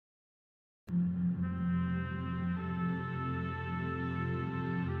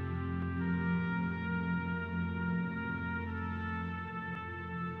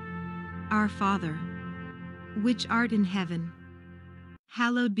Our Father, which art in heaven,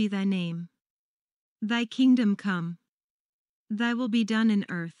 hallowed be thy name. Thy kingdom come, thy will be done in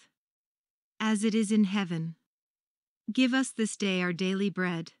earth, as it is in heaven. Give us this day our daily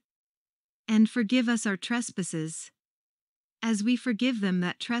bread, and forgive us our trespasses, as we forgive them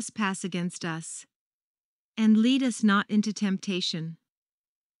that trespass against us. And lead us not into temptation,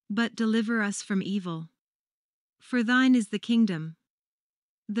 but deliver us from evil. For thine is the kingdom,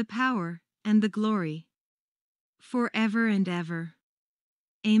 the power, and the glory, forever and ever.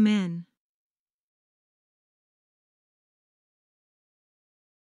 Amen.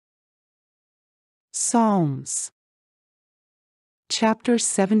 Psalms Chapter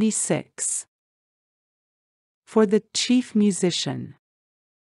 76. For the chief musician.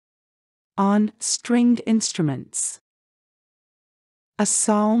 On stringed instruments. A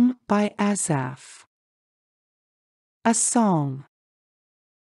psalm by Asaph. A song.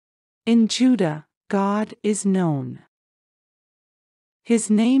 In Judah, God is known.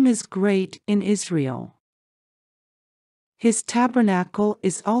 His name is great in Israel. His tabernacle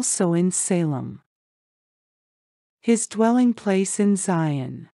is also in Salem. His dwelling place in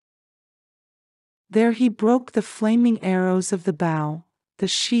Zion. There he broke the flaming arrows of the bow, the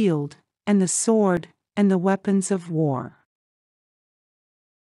shield, and the sword, and the weapons of war.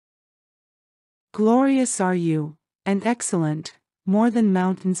 Glorious are you, and excellent, more than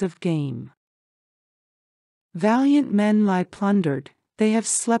mountains of game. Valiant men lie plundered, they have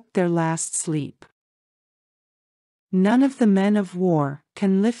slept their last sleep. None of the men of war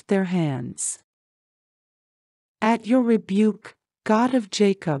can lift their hands. At your rebuke, God of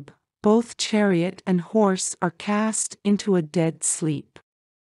Jacob, both chariot and horse are cast into a dead sleep.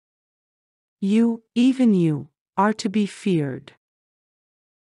 You, even you, are to be feared.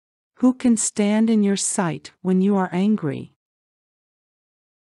 Who can stand in your sight when you are angry?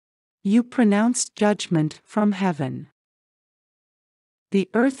 You pronounced judgment from heaven. The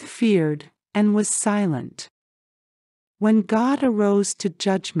earth feared, and was silent. When God arose to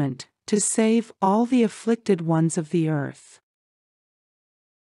judgment, to save all the afflicted ones of the earth.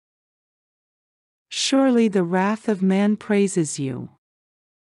 Surely the wrath of man praises you.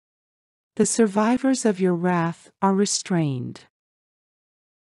 The survivors of your wrath are restrained.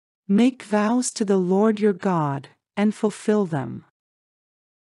 Make vows to the Lord your God, and fulfill them.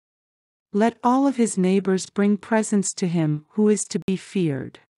 Let all of his neighbors bring presents to him who is to be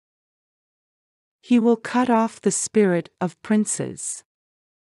feared. He will cut off the spirit of princes.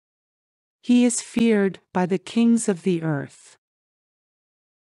 He is feared by the kings of the earth.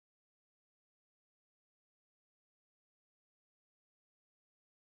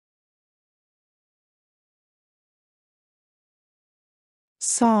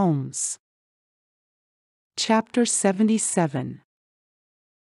 Psalms Chapter 77.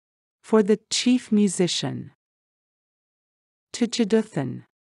 For the chief musician. To Jeduthun.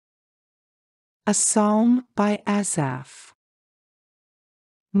 A psalm by Asaph.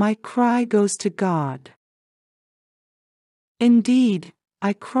 My cry goes to God. Indeed,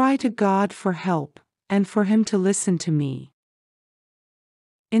 I cry to God for help, and for him to listen to me.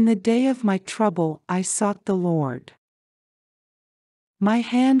 In the day of my trouble I sought the Lord. My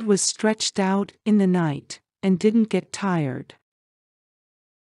hand was stretched out in the night, and didn't get tired.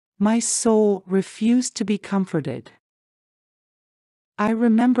 My soul refused to be comforted. I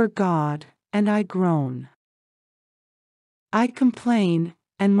remember God, and I groan. I complain,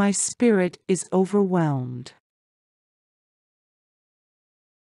 and my spirit is overwhelmed.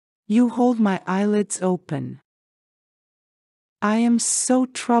 You hold my eyelids open. I am so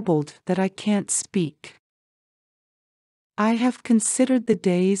troubled that I can't speak. I have considered the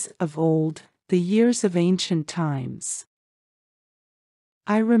days of old, the years of ancient times.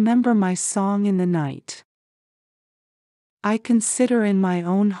 I remember my song in the night. I consider in my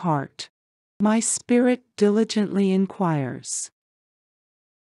own heart. My spirit diligently inquires.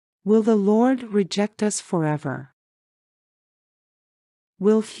 Will the Lord reject us forever?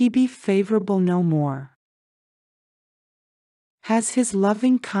 Will he be favorable no more? Has his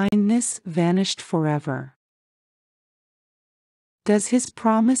loving kindness vanished forever? Does his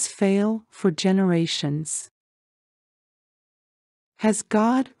promise fail for generations? Has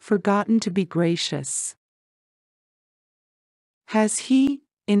God forgotten to be gracious? Has he,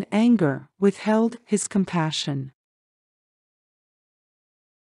 in anger, withheld his compassion?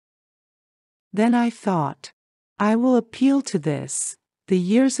 Then I thought, I will appeal to this, the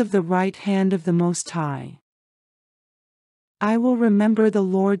years of the right hand of the Most High. I will remember the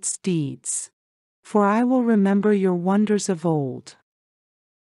Lord's deeds, for I will remember your wonders of old.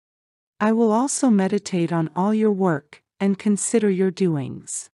 I will also meditate on all your work, and consider your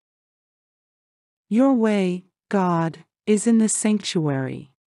doings. Your way, God, is in the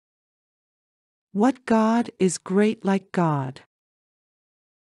sanctuary. What God is great like God?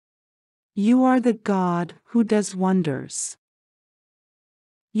 You are the God who does wonders.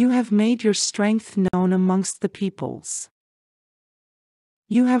 You have made your strength known amongst the peoples.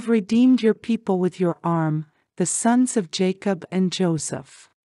 You have redeemed your people with your arm, the sons of Jacob and Joseph.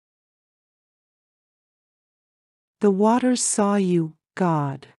 The waters saw you,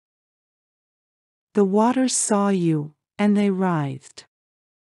 God. The waters saw you, and they writhed.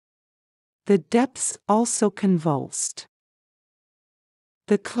 The depths also convulsed.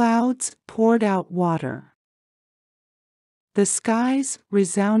 The clouds poured out water. The skies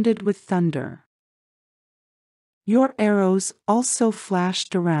resounded with thunder. Your arrows also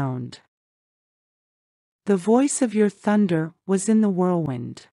flashed around. The voice of your thunder was in the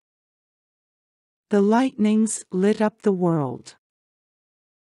whirlwind. The lightnings lit up the world.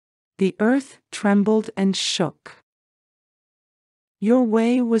 The earth trembled and shook. Your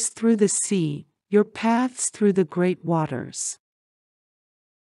way was through the sea, your paths through the great waters.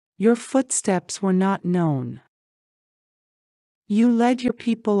 Your footsteps were not known. You led your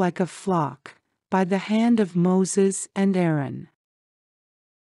people like a flock, by the hand of Moses and Aaron.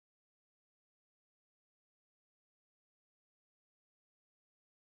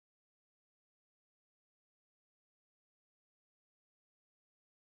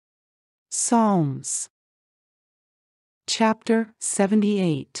 Psalms. Chapter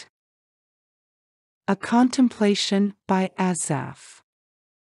 78. A Contemplation by Asaph.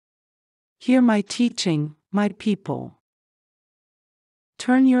 Hear my teaching, my people.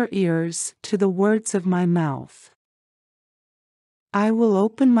 Turn your ears to the words of my mouth. I will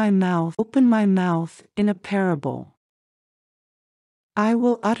open my mouth in a parable. I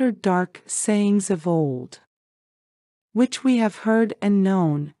will utter dark sayings of old, which we have heard and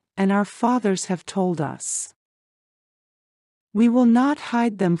known, and our fathers have told us. We will not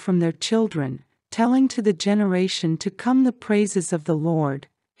hide them from their children, telling to the generation to come the praises of the Lord,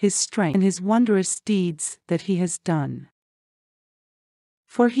 His strength and His wondrous deeds that He has done.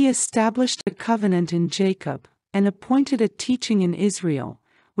 For He established a covenant in Jacob, and appointed a teaching in Israel,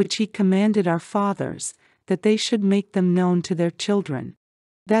 which He commanded our fathers, that they should make them known to their children,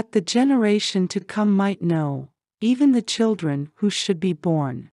 that the generation to come might know, even the children who should be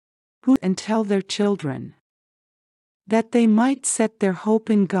born, and tell their children, that they might set their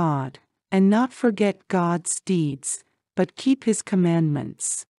hope in God, and not forget God's deeds, but keep His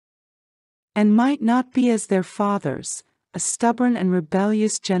commandments, and might not be as their fathers, a stubborn and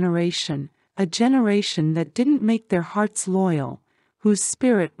rebellious generation, a generation that didn't make their hearts loyal, whose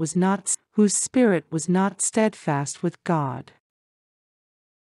spirit was not steadfast with God.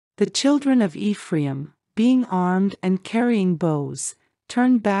 The children of Ephraim, being armed and carrying bows,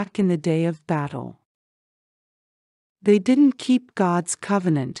 turned back in the day of battle. They didn't keep God's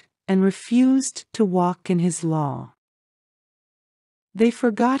covenant, and refused to walk in His law. They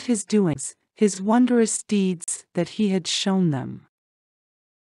forgot His doings, His wondrous deeds that He had shown them.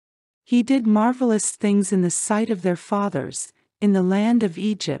 He did marvelous things in the sight of their fathers, in the land of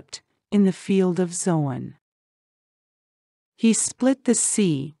Egypt, in the field of Zoan. He split the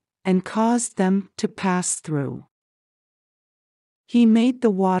sea, and caused them to pass through. He made the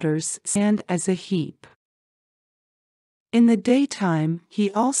waters stand as a heap. In the daytime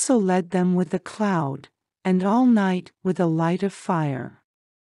He also led them with a cloud, and all night with a light of fire.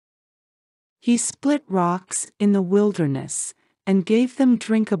 He split rocks in the wilderness, and gave them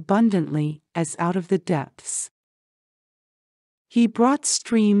drink abundantly as out of the depths. He brought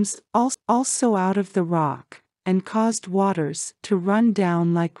streams also out of the rock, and caused waters to run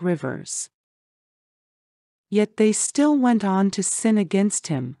down like rivers. Yet they still went on to sin against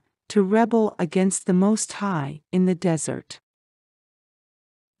Him, to rebel against the Most High in the desert.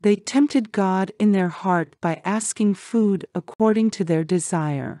 They tempted God in their heart by asking food according to their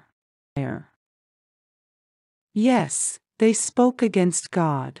desire. Yes, they spoke against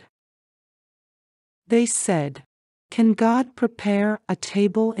God. They said, "Can God prepare a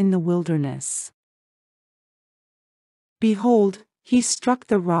table in the wilderness?" Behold, He struck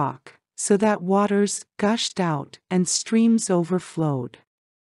the rock, so that waters gushed out and streams overflowed.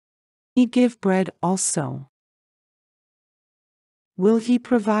 He give bread also. Will He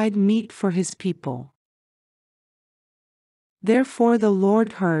provide meat for His people? Therefore the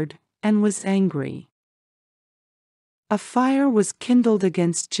Lord heard, and was angry. A fire was kindled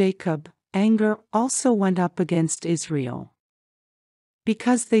against Jacob, anger also went up against Israel.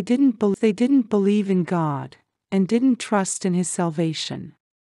 Because they didn't believe in God, and didn't trust in His salvation.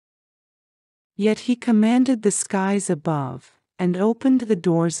 Yet He commanded the skies above, and opened the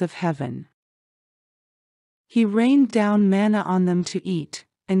doors of heaven. He rained down manna on them to eat,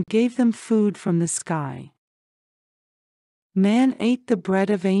 and gave them food from the sky. Man ate the bread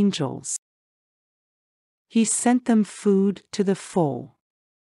of angels. He sent them food to the full.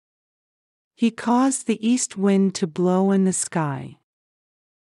 He caused the east wind to blow in the sky.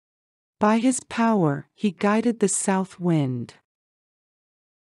 By his power he guided the south wind.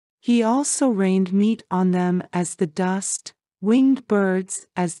 He also rained meat on them as the dust, winged birds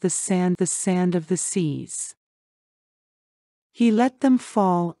as the sand of the seas. He let them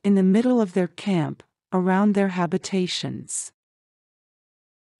fall in the middle of their camp, around their habitations.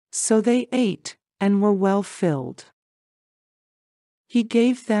 So they ate, and were well filled. He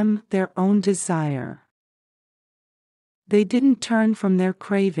gave them their own desire. They didn't turn from their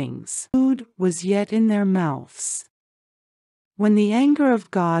cravings. Food was yet in their mouths. When the anger of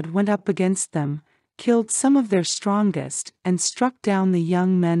God went up against them, killed some of their strongest, and struck down the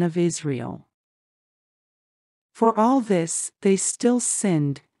young men of Israel. For all this, they still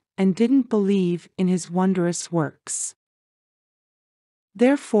sinned, and didn't believe in his wondrous works.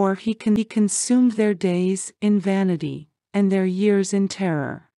 Therefore he consumed their days in vanity, and their years in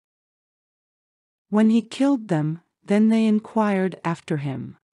terror. When he killed them, then they inquired after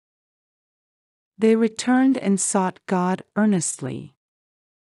him. They returned and sought God earnestly.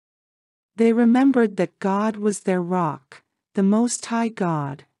 They remembered that God was their rock, the Most High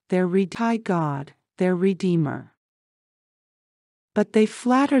God, their Redeemer. But they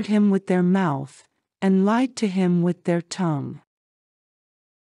flattered him with their mouth, and lied to him with their tongue.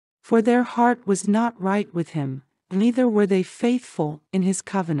 For their heart was not right with him, neither were they faithful in his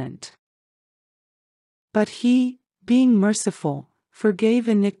covenant. But he, being merciful, forgave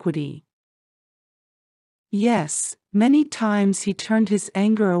iniquity. Yes, many times he turned his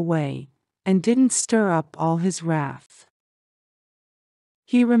anger away, and didn't stir up all his wrath.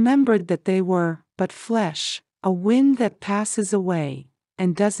 He remembered that they were but flesh, a wind that passes away,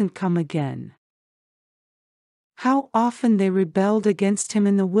 and doesn't come again. How often they rebelled against him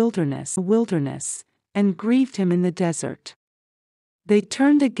in the wilderness, and grieved him in the desert. They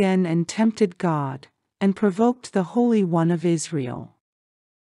turned again and tempted God, and provoked the Holy One of Israel.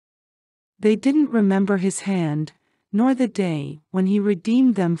 They didn't remember his hand, nor the day when he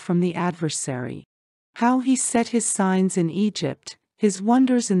redeemed them from the adversary. How he set his signs in Egypt, his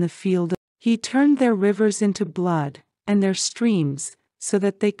wonders in the field. He turned their rivers into blood, and their streams, so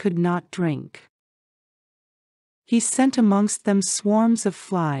that they could not drink. He sent amongst them swarms of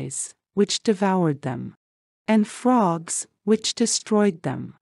flies, which devoured them, and frogs, which destroyed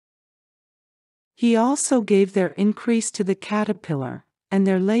them. He also gave their increase to the caterpillar, and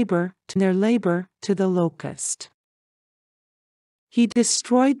their labor to the locust. He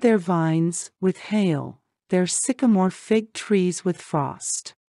destroyed their vines with hail, their sycamore fig trees with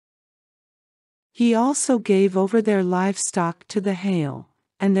frost. He also gave over their livestock to the hail,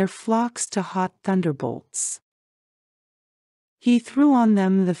 and their flocks to hot thunderbolts. He threw on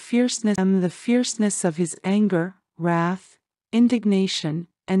them the fierceness of his anger, wrath, indignation,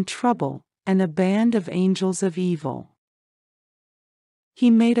 and trouble, and a band of angels of evil. He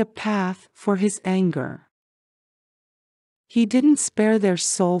made a path for his anger. He didn't spare their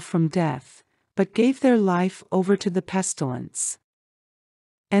soul from death, but gave their life over to the pestilence,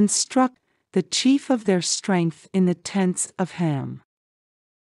 and struck the chief of their strength in the tents of Ham.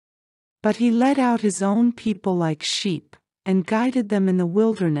 But he led out his own people like sheep, and guided them in the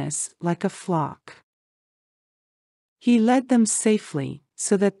wilderness like a flock. He led them safely,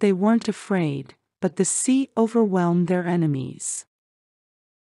 so that they weren't afraid, but the sea overwhelmed their enemies.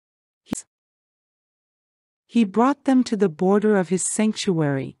 He brought them to the border of his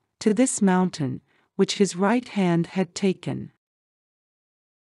sanctuary, to this mountain, which his right hand had taken.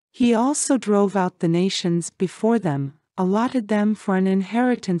 He also drove out the nations before them, allotted them for an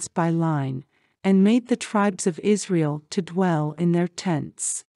inheritance by line, and made the tribes of Israel to dwell in their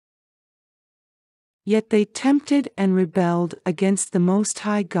tents. Yet they tempted and rebelled against the Most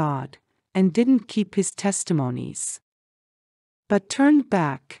High God, and didn't keep his testimonies, but turned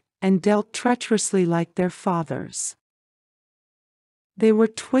back, and dealt treacherously like their fathers. They were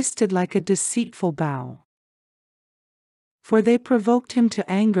twisted like a deceitful bow. For they provoked him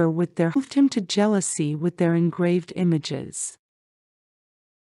to anger moved him to jealousy with their engraved images.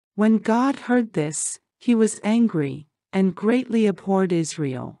 When God heard this, he was angry, and greatly abhorred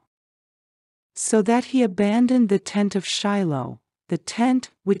Israel. So that he abandoned the tent of Shiloh, the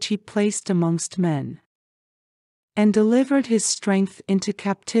tent which he placed amongst men, and delivered his strength into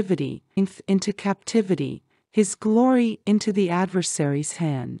captivity, his glory into the adversary's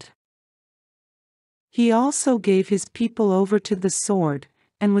hand. He also gave his people over to the sword,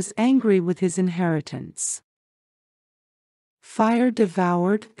 and was angry with his inheritance. Fire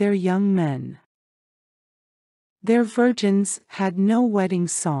devoured their young men. Their virgins had no wedding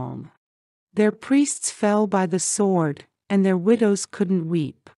song. Their priests fell by the sword, and their widows couldn't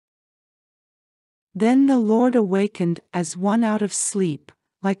weep. Then the Lord awakened as one out of sleep,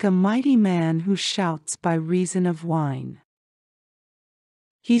 like a mighty man who shouts by reason of wine.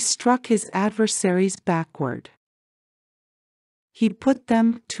 He struck his adversaries backward. He put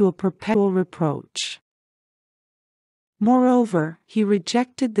them to a perpetual reproach. Moreover, he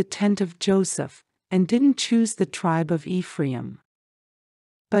rejected the tent of Joseph, and didn't choose the tribe of Ephraim,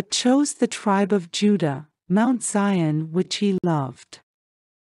 but chose the tribe of Judah, Mount Zion which he loved.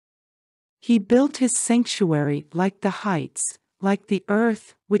 He built his sanctuary like the heights, like the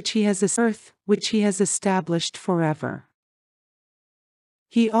earth which he has established forever.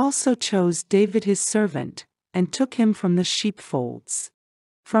 He also chose David his servant, and took him from the sheepfolds.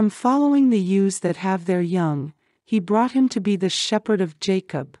 From following the ewes that have their young, he brought him to be the shepherd of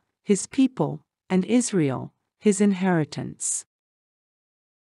Jacob, his people, and Israel, his inheritance.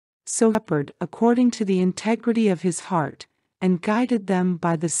 So he shepherded according to the integrity of his heart, and guided them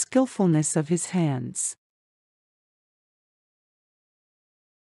by the skillfulness of his hands.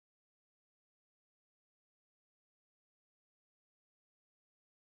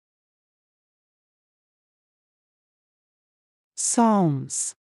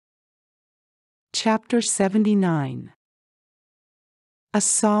 Psalms. Chapter 79. A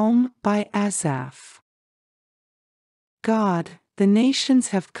Psalm by Asaph. God, the nations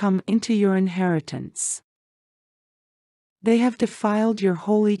have come into your inheritance. They have defiled your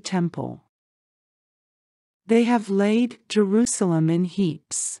holy temple. They have laid Jerusalem in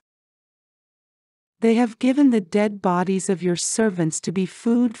heaps. They have given the dead bodies of your servants to be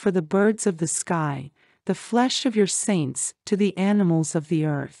food for the birds of the sky, the flesh of your saints to the animals of the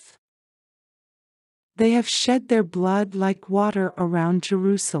earth. They have shed their blood like water around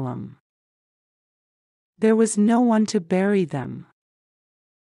Jerusalem. There was no one to bury them.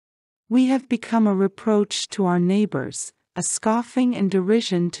 We have become a reproach to our neighbors, a scoffing and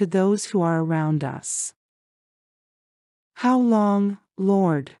derision to those who are around us. How long,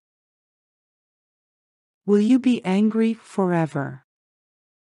 Lord? Will you be angry forever?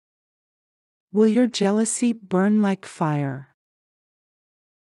 Will your jealousy burn like fire?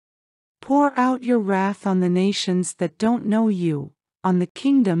 Pour out your wrath on the nations that don't know you, on the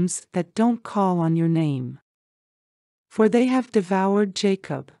kingdoms that don't call on your name. For they have devoured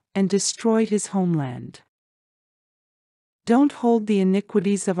Jacob, and destroyed his homeland. Don't hold the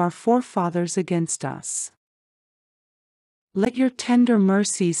iniquities of our forefathers against us. Let your tender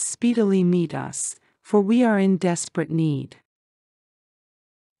mercies speedily meet us, for we are in desperate need.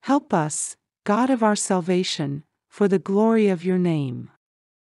 Help us, God of our salvation, for the glory of your name.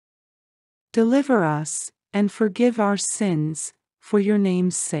 Deliver us, and forgive our sins, for your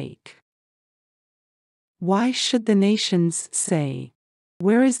name's sake. Why should the nations say,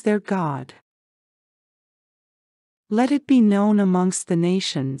 "Where is their God?" Let it be known amongst the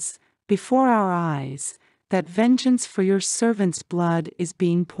nations, before our eyes, that vengeance for your servant's blood is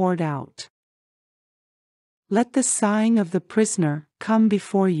being poured out. Let the sighing of the prisoner come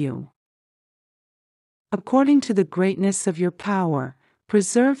before you. According to the greatness of your power,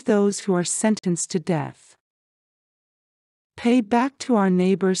 preserve those who are sentenced to death. Pay back to our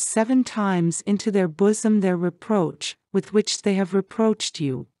neighbors 7 times into their bosom their reproach, with which they have reproached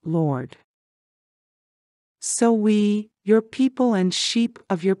you, Lord. So we, your people and sheep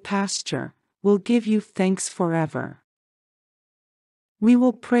of your pasture, will give you thanks forever. We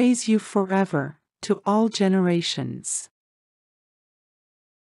will praise you forever, to all generations.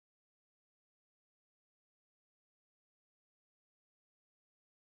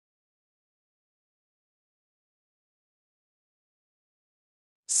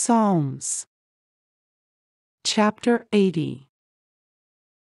 Psalms. Chapter 80.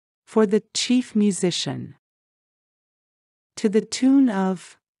 For the chief musician. To the tune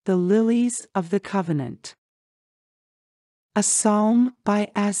of "The Lilies of the Covenant." A Psalm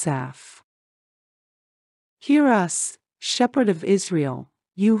by Asaph. Hear us, shepherd of Israel,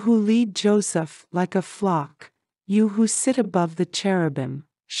 you who lead Joseph like a flock, you who sit above the cherubim,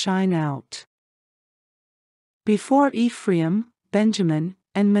 shine out. Before Ephraim, Benjamin,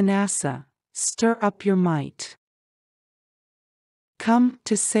 and Manasseh, stir up your might. Come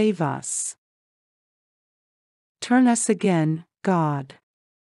to save us. Turn us again, God.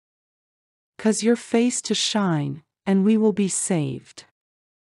 Cause your face to shine, and we will be saved.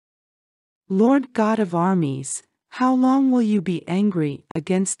 Lord God of armies, how long will you be angry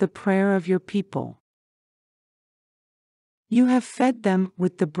against the prayer of your people? You have fed them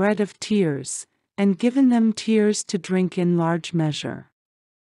with the bread of tears, and given them tears to drink in large measure.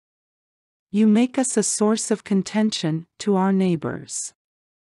 You make us a source of contention to our neighbors.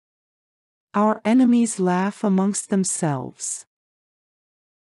 Our enemies laugh amongst themselves.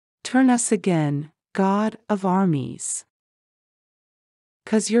 Turn us again, God of armies.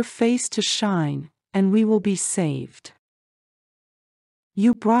 Cause your face to shine, and we will be saved.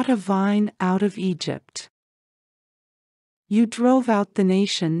 You brought a vine out of Egypt. You drove out the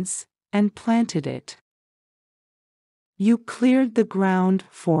nations, and planted it. You cleared the ground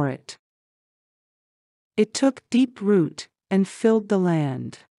for it. It took deep root, and filled the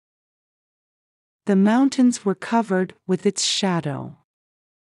land. The mountains were covered with its shadow.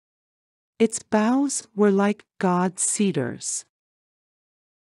 Its boughs were like God's cedars.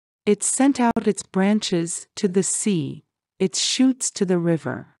 It sent out its branches to the sea, its shoots to the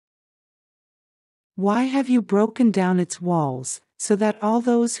river. Why have you broken down its walls, so that all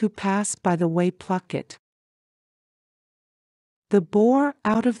those who pass by the way pluck it? The boar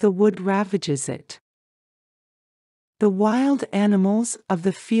out of the wood ravages it. The wild animals of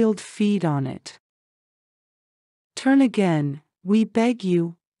the field feed on it. Turn again, we beg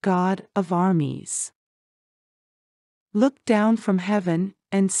you, God of armies. Look down from heaven,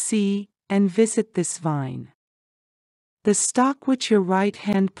 and see, and visit this vine. The stalk which your right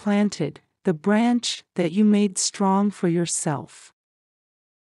hand planted, the branch that you made strong for yourself.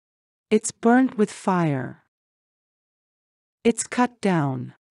 It's burnt with fire. It's cut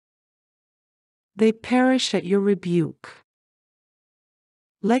down. They perish at your rebuke.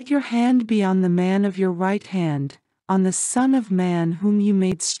 Let your hand be on the man of your right hand, on the Son of Man whom you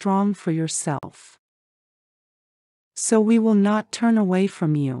made strong for yourself. So we will not turn away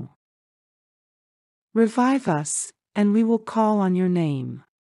from you. Revive us, and we will call on your name.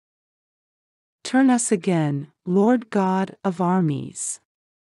 Turn us again, Lord God of armies.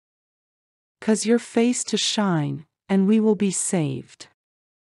 Cause your face to shine, and we will be saved.